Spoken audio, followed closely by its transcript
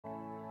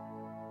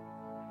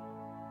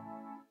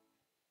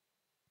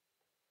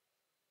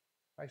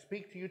I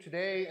speak to you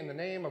today in the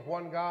name of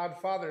one God,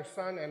 Father,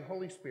 Son, and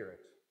Holy Spirit.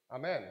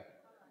 Amen.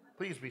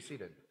 Please be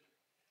seated.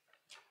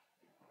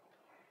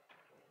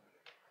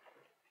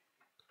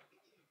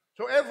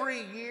 So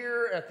every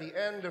year at the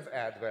end of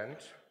Advent,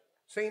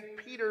 St.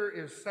 Peter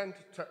is sent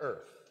to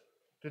earth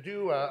to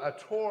do a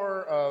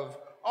tour of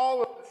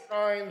all of the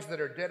shrines that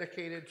are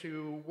dedicated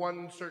to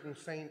one certain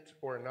saint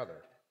or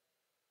another.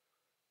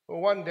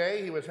 Well, one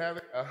day he was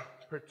having a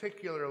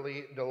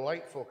particularly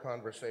delightful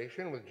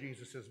conversation with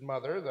Jesus'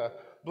 mother, the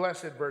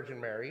Blessed Virgin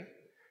Mary,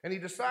 and he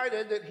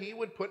decided that he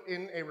would put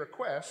in a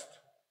request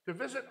to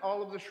visit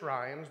all of the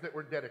shrines that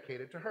were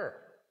dedicated to her.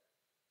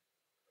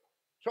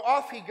 So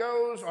off he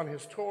goes on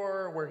his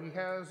tour where he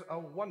has a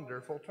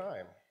wonderful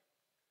time.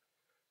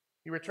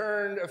 He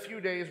returned a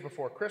few days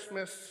before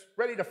Christmas,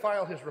 ready to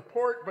file his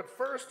report, but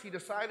first he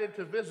decided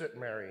to visit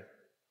Mary.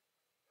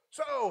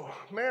 "So,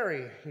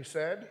 Mary," he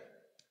said,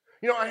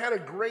 I had a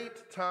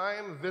great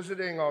time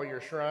visiting all your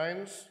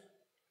shrines.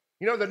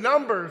 The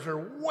numbers are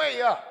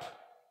way up,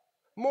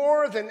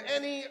 more than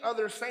any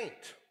other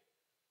saint.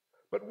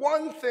 But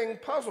one thing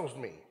puzzles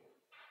me.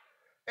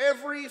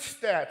 Every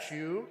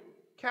statue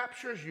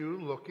captures you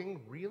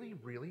looking really,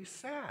 really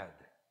sad.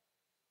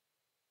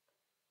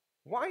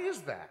 Why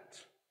is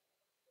that?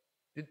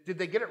 Did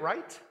they get it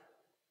right?"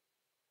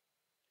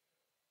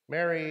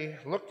 Mary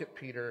looked at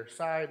Peter,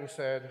 sighed, and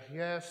said,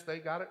 "Yes, they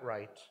got it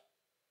right.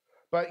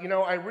 But,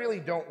 I really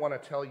don't want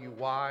to tell you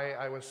why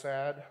I was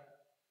sad."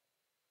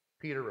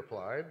 Peter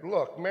replied,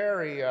 "Look,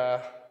 Mary,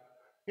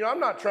 I'm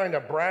not trying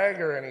to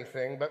brag or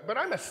anything, but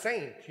I'm a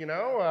saint,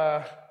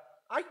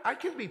 I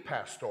can be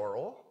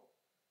pastoral.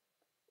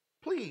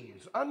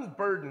 Please,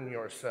 unburden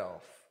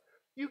yourself.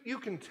 You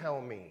can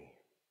tell me."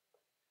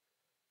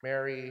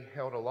 Mary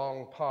held a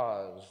long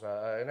pause,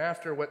 and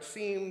after what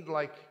seemed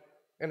like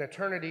an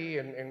eternity,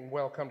 and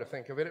well, come to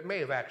think of it, it may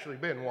have actually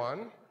been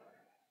one,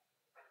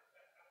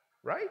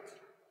 right?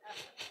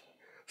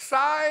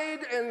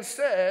 Sighed and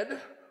said,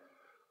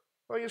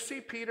 "Well, you see,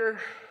 Peter,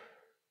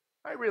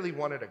 I really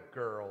wanted a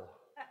girl."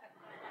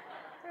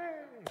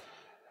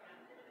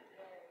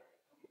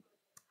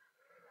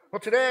 Well,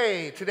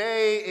 today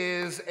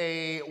is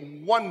a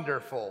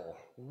wonderful,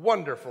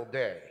 wonderful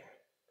day.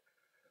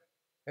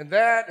 And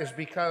that is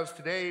because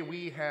today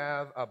we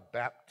have a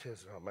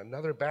baptism,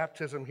 another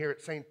baptism here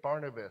at St.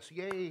 Barnabas.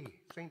 Yay,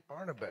 St.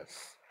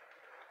 Barnabas.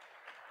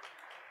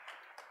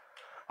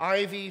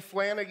 Ivy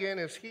Flanagan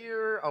is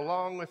here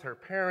along with her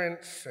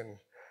parents and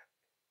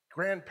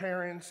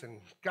grandparents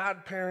and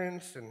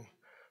godparents and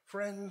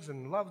friends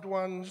and loved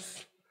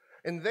ones.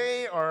 And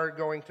they are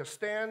going to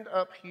stand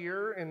up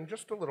here in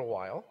just a little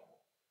while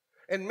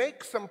and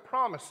make some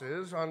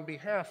promises on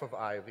behalf of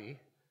Ivy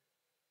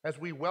as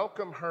we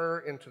welcome her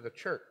into the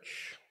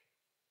church.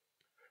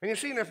 And you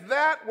see, and if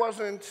that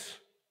wasn't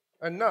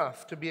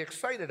enough to be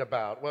excited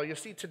about, well, you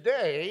see,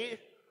 today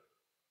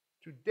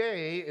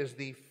is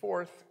the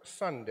fourth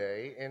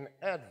Sunday in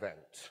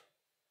Advent.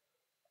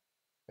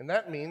 And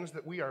that means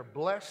that we are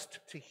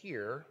blessed to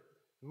hear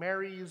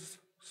Mary's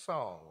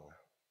song.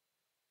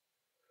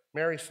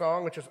 Mary's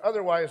song, which is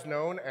otherwise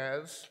known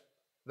as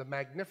the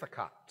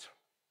Magnificat.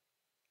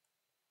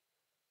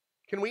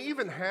 Can we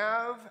even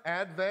have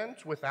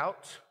Advent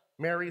without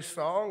Mary's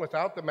song,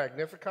 without the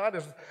Magnificat?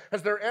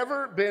 Has there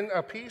ever been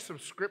a piece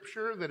of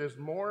Scripture that is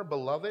more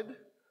beloved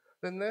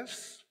than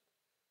this?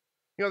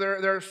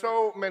 There are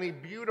so many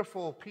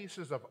beautiful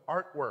pieces of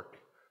artwork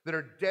that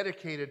are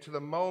dedicated to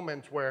the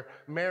moment where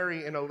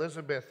Mary and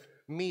Elizabeth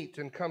meet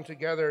and come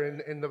together,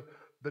 and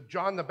the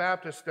John the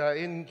Baptist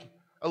in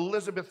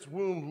Elizabeth's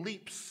womb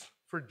leaps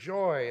for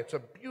joy. It's a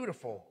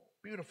beautiful,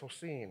 beautiful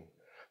scene.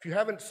 If you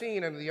haven't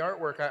seen any of the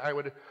artwork, I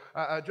would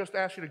just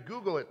ask you to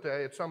Google it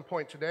at some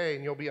point today,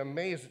 and you'll be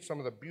amazed at some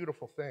of the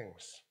beautiful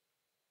things.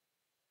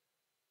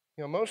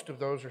 Most of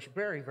those are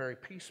very, very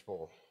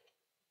peaceful.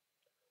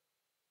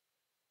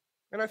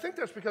 And I think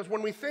that's because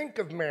when we think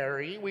of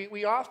Mary,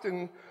 we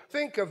often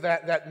think of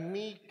that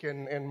meek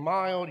and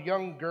mild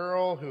young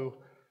girl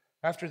who,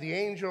 after the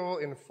angel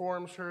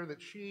informs her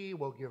that she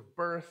will give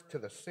birth to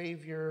the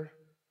Savior,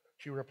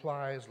 she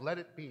replies, "Let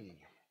it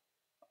be."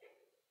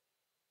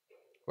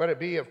 "Let it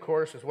be," of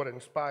course, is what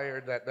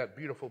inspired that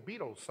beautiful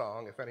Beatles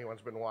song, if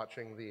anyone's been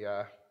watching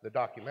the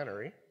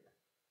documentary.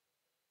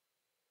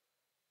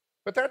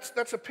 But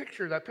that's a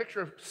picture, that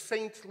picture of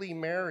saintly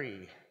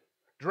Mary,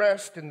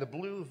 dressed in the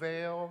blue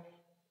veil,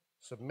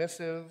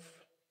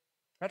 submissive.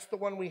 That's the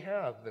one we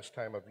have this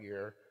time of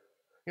year.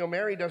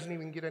 Mary doesn't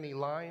even get any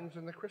lines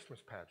in the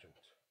Christmas pageant.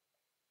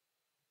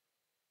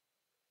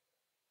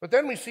 But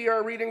then we see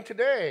our reading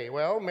today.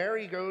 Well,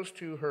 Mary goes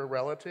to her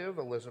relative,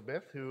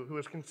 Elizabeth, who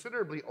is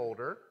considerably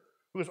older,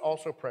 who is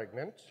also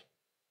pregnant.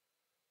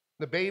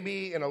 The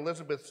baby in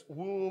Elizabeth's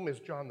womb is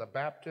John the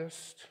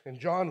Baptist, and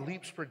John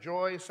leaps for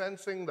joy,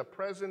 sensing the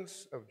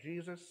presence of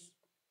Jesus.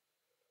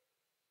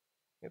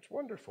 It's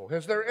wonderful.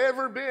 Has there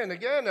ever been,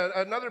 again,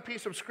 another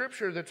piece of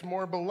Scripture that's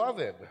more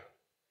beloved?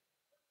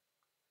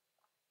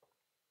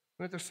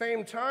 And at the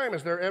same time,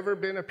 has there ever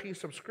been a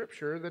piece of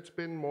Scripture that's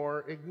been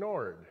more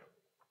ignored?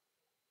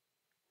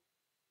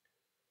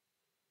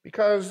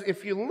 Because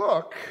if you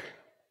look,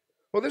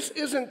 well, this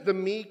isn't the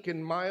meek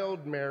and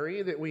mild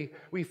Mary that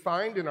we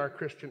find in our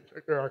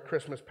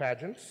Christmas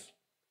pageants.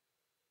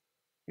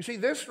 You see,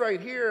 this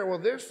right here, well,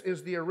 this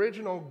is the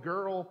original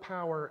girl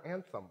power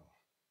anthem.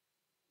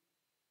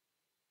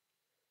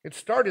 It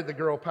started the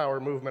girl power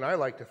movement, I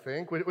like to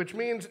think, which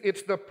means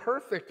it's the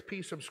perfect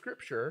piece of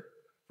scripture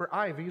for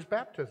Ivy's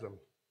baptism.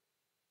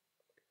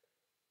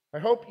 I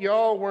hope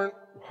y'all weren't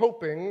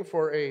hoping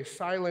for a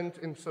silent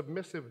and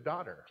submissive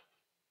daughter.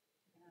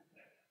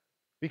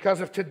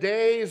 Because if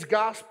today's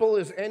gospel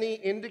is any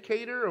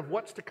indicator of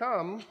what's to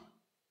come,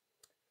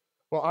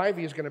 well,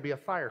 Ivy is going to be a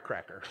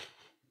firecracker.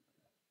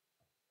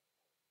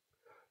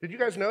 Did you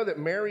guys know that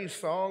Mary's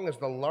song is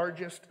the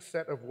largest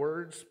set of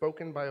words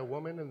spoken by a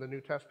woman in the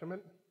New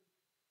Testament?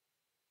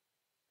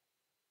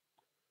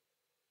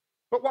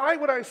 But why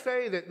would I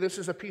say that this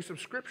is a piece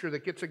of scripture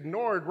that gets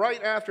ignored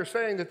right after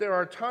saying that there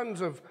are tons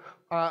of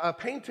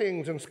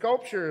paintings and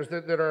sculptures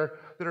that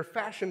are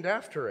fashioned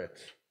after it?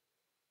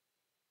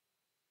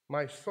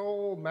 My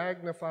soul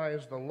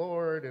magnifies the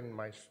Lord, and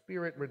my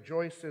spirit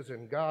rejoices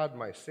in God,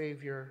 my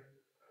Savior,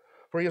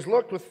 for he has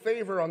looked with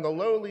favor on the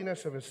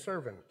lowliness of his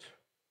servant.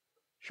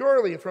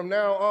 Surely from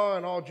now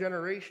on all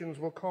generations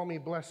will call me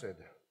blessed,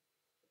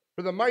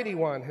 for the Mighty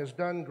One has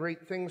done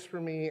great things for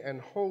me,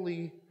 and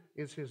holy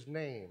is his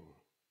name.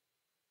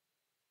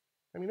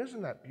 I mean,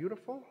 isn't that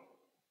beautiful?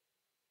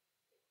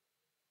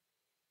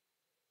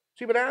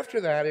 See, but after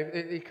that,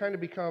 it kind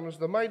of becomes,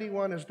 the Mighty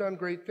One has done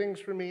great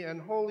things for me,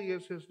 and holy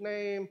is his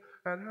name,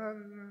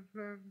 and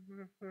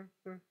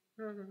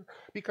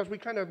because we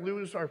kind of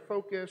lose our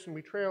focus, and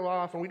we trail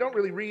off, and we don't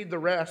really read the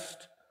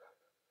rest.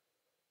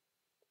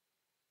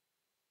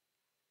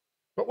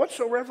 But what's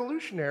so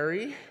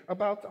revolutionary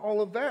about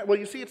all of that? Well,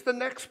 you see, it's the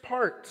next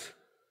part.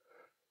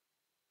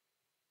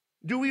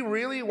 Do we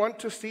really want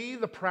to see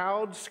the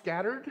proud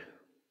scattered?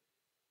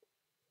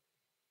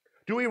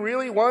 Do we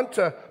really want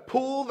to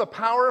pull the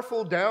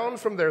powerful down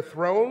from their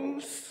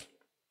thrones?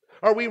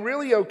 Are we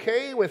really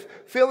okay with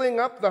filling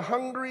up the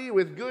hungry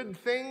with good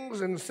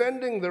things and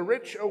sending the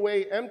rich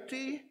away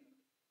empty?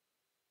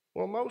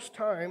 Well, most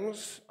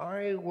times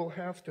I will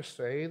have to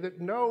say that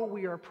no,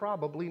 we are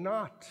probably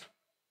not.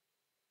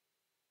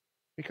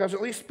 Because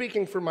at least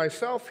speaking for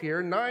myself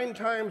here, 9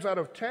 times out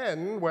of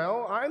 10,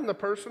 well, I'm the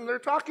person they're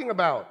talking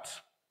about.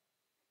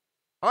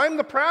 I'm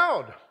the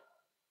proud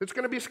that's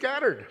going to be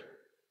scattered.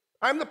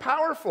 I'm the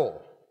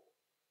powerful.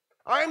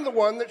 I'm the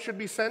one that should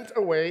be sent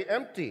away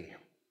empty.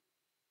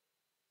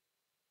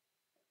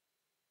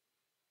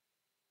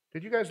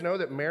 Did you guys know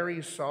that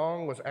Mary's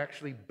song was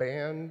actually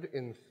banned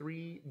in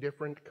 3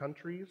 different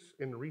countries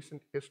in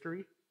recent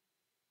history?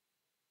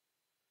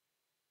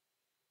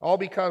 All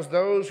because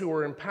those who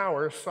were in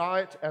power saw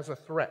it as a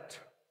threat.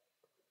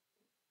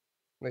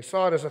 And they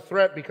saw it as a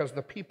threat because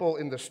the people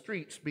in the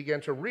streets began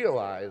to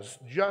realize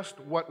just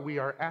what we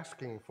are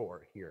asking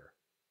for here.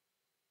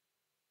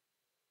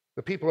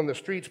 The people in the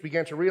streets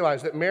began to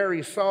realize that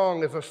Mary's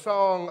song is a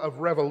song of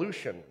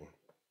revolution.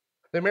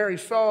 That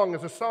Mary's song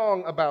is a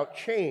song about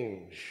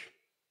change.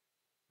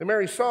 That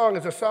Mary's song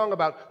is a song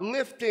about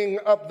lifting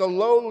up the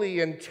lowly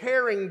and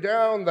tearing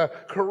down the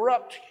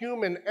corrupt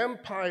human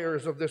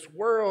empires of this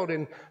world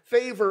in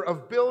favor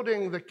of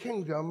building the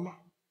kingdom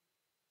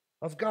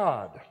of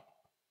God.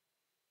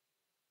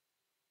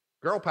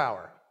 Girl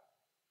power.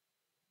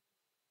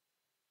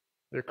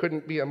 There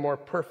couldn't be a more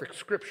perfect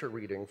scripture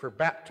reading for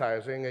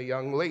baptizing a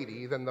young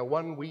lady than the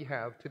one we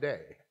have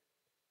today.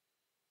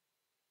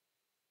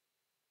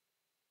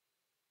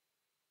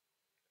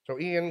 So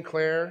Ian,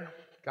 Claire,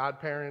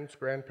 godparents,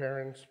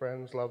 grandparents,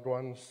 friends, loved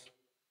ones,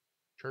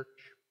 church,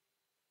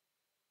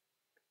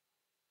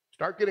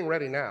 start getting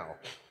ready now.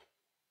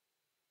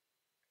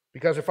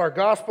 Because if our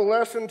gospel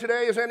lesson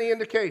today is any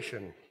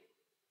indication,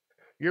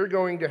 you're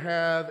going to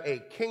have a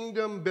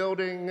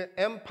kingdom-building,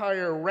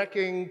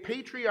 empire-wrecking,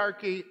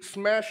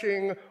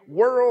 patriarchy-smashing,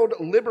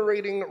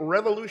 world-liberating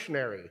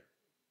revolutionary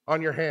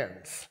on your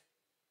hands.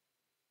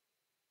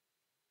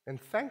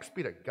 And thanks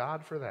be to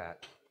God for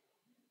that.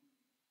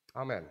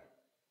 Amen.